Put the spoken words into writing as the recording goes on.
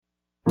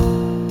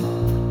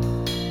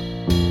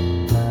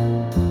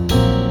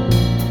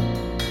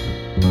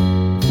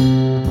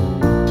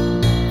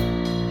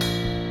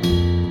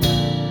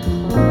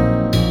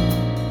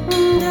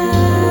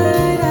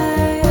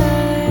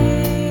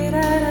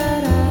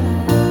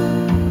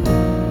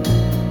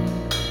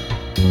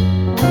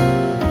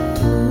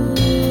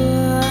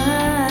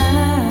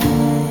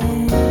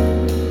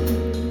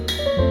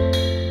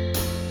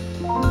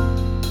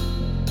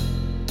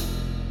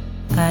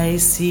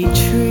see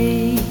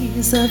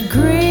trees of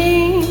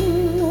green,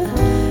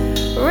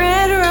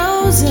 red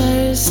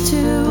roses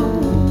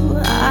too.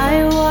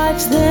 I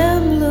watch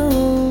them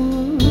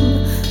bloom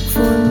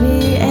for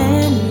me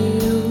and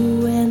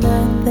you, and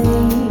I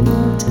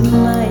think to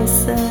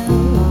myself,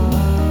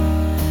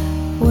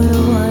 what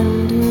a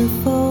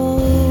wonderful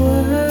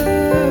world.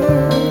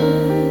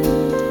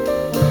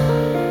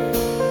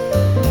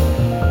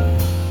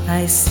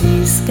 I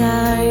see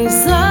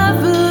skies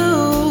of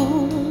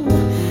blue,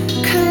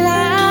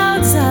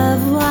 clouds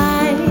of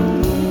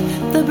white,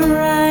 the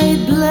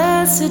bright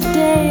blessed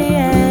day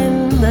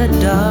and the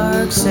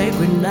dark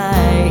sacred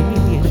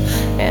night,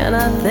 and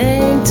I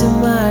think to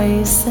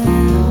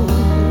myself,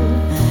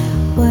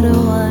 what a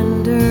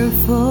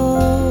wonderful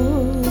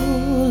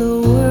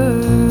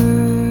world.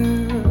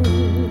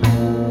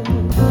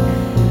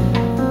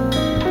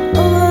 A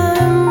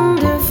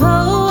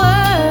wonderful world.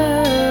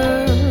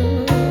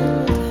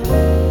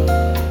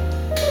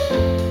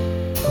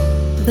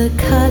 The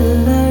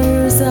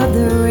colors of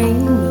the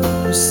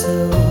rainbow,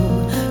 so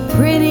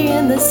pretty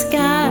in the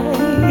sky,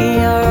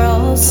 are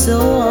also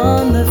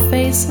on the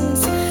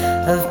faces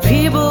of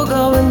people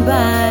going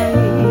by.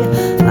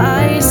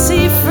 I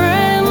see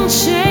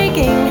friends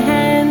shaking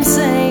hands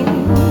saying,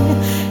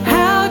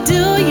 how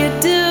do you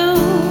do?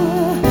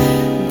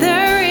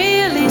 They're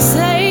really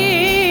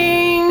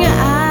saying,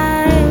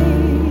 I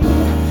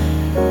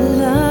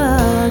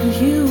love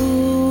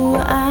you.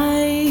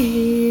 I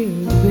hear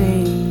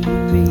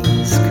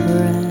babies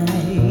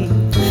cry,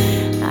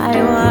 I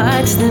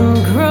watch them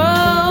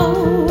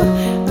grow.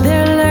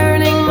 They're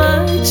learning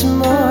much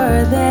more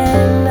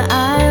than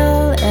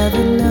I'll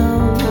ever know,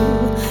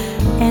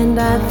 and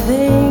I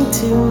think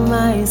to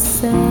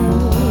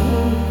myself,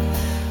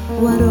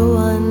 what a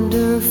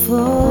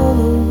wonderful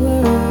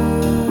world.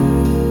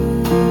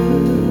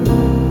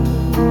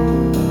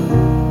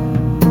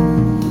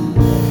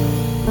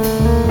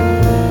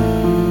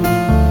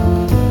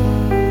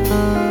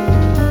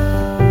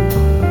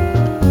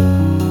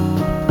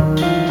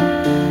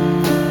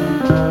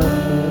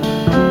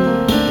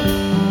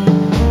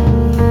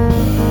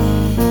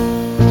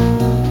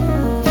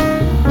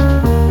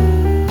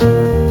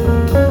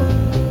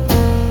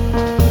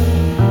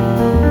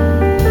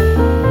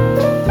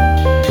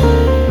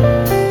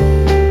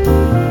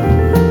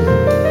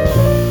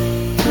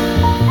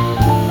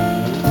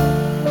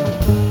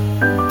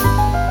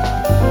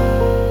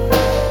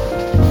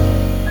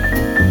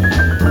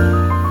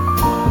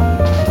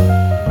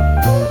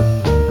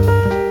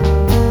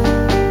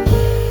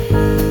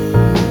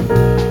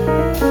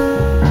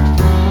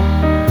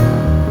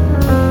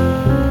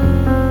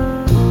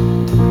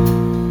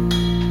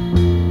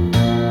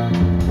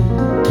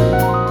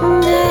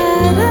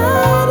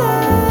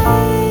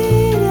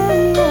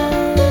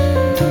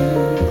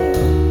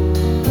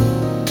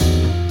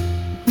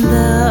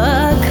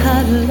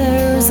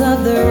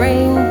 Of the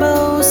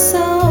rainbow,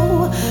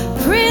 so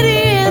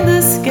pretty in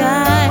the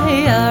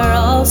sky, are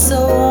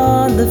also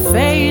on the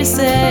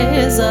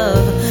faces of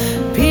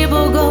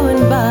people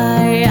going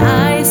by.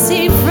 I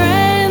see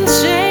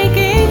friends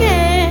shaking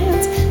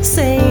hands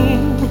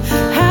saying,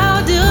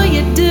 how do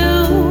you do?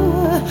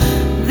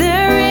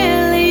 They're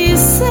really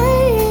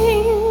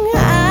saying,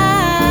 I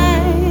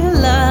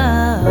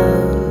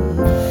love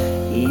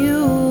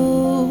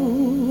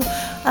you.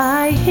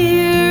 I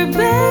hear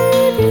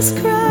babies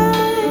cry,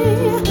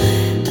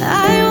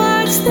 I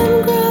watch them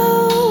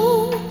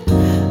grow.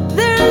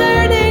 They're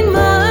learning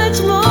much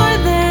more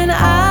than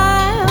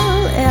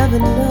I'll ever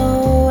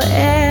know,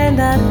 and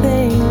I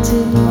think to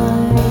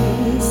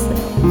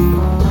myself,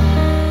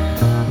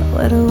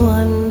 what a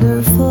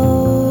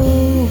wonderful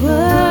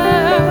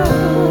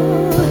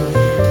world,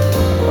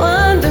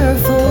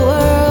 wonderful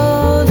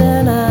world,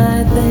 and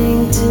I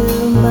think to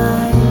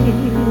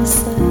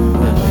myself,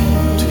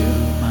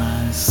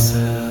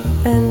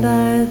 and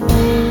I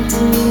think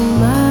to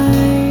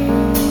myself.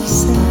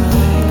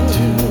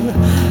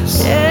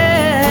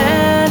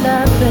 And I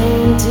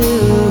think to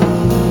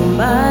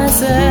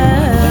myself,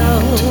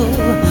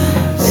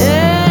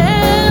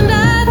 and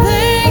I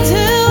think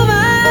to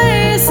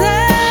myself,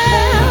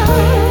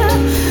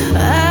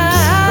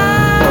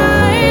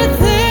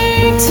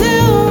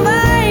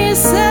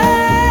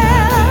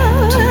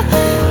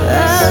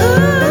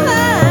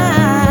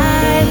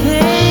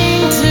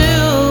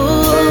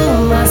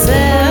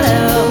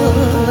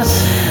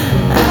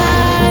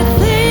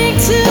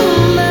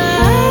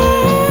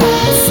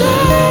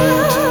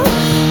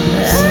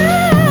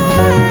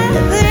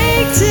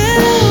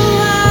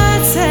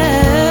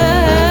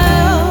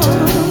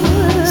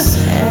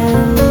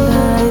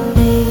 I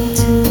think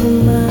to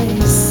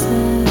myself,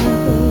 I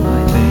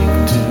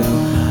think to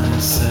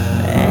myself,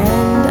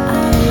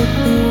 I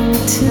think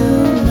to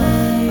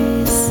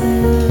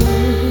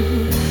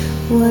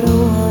what a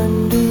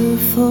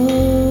wonderful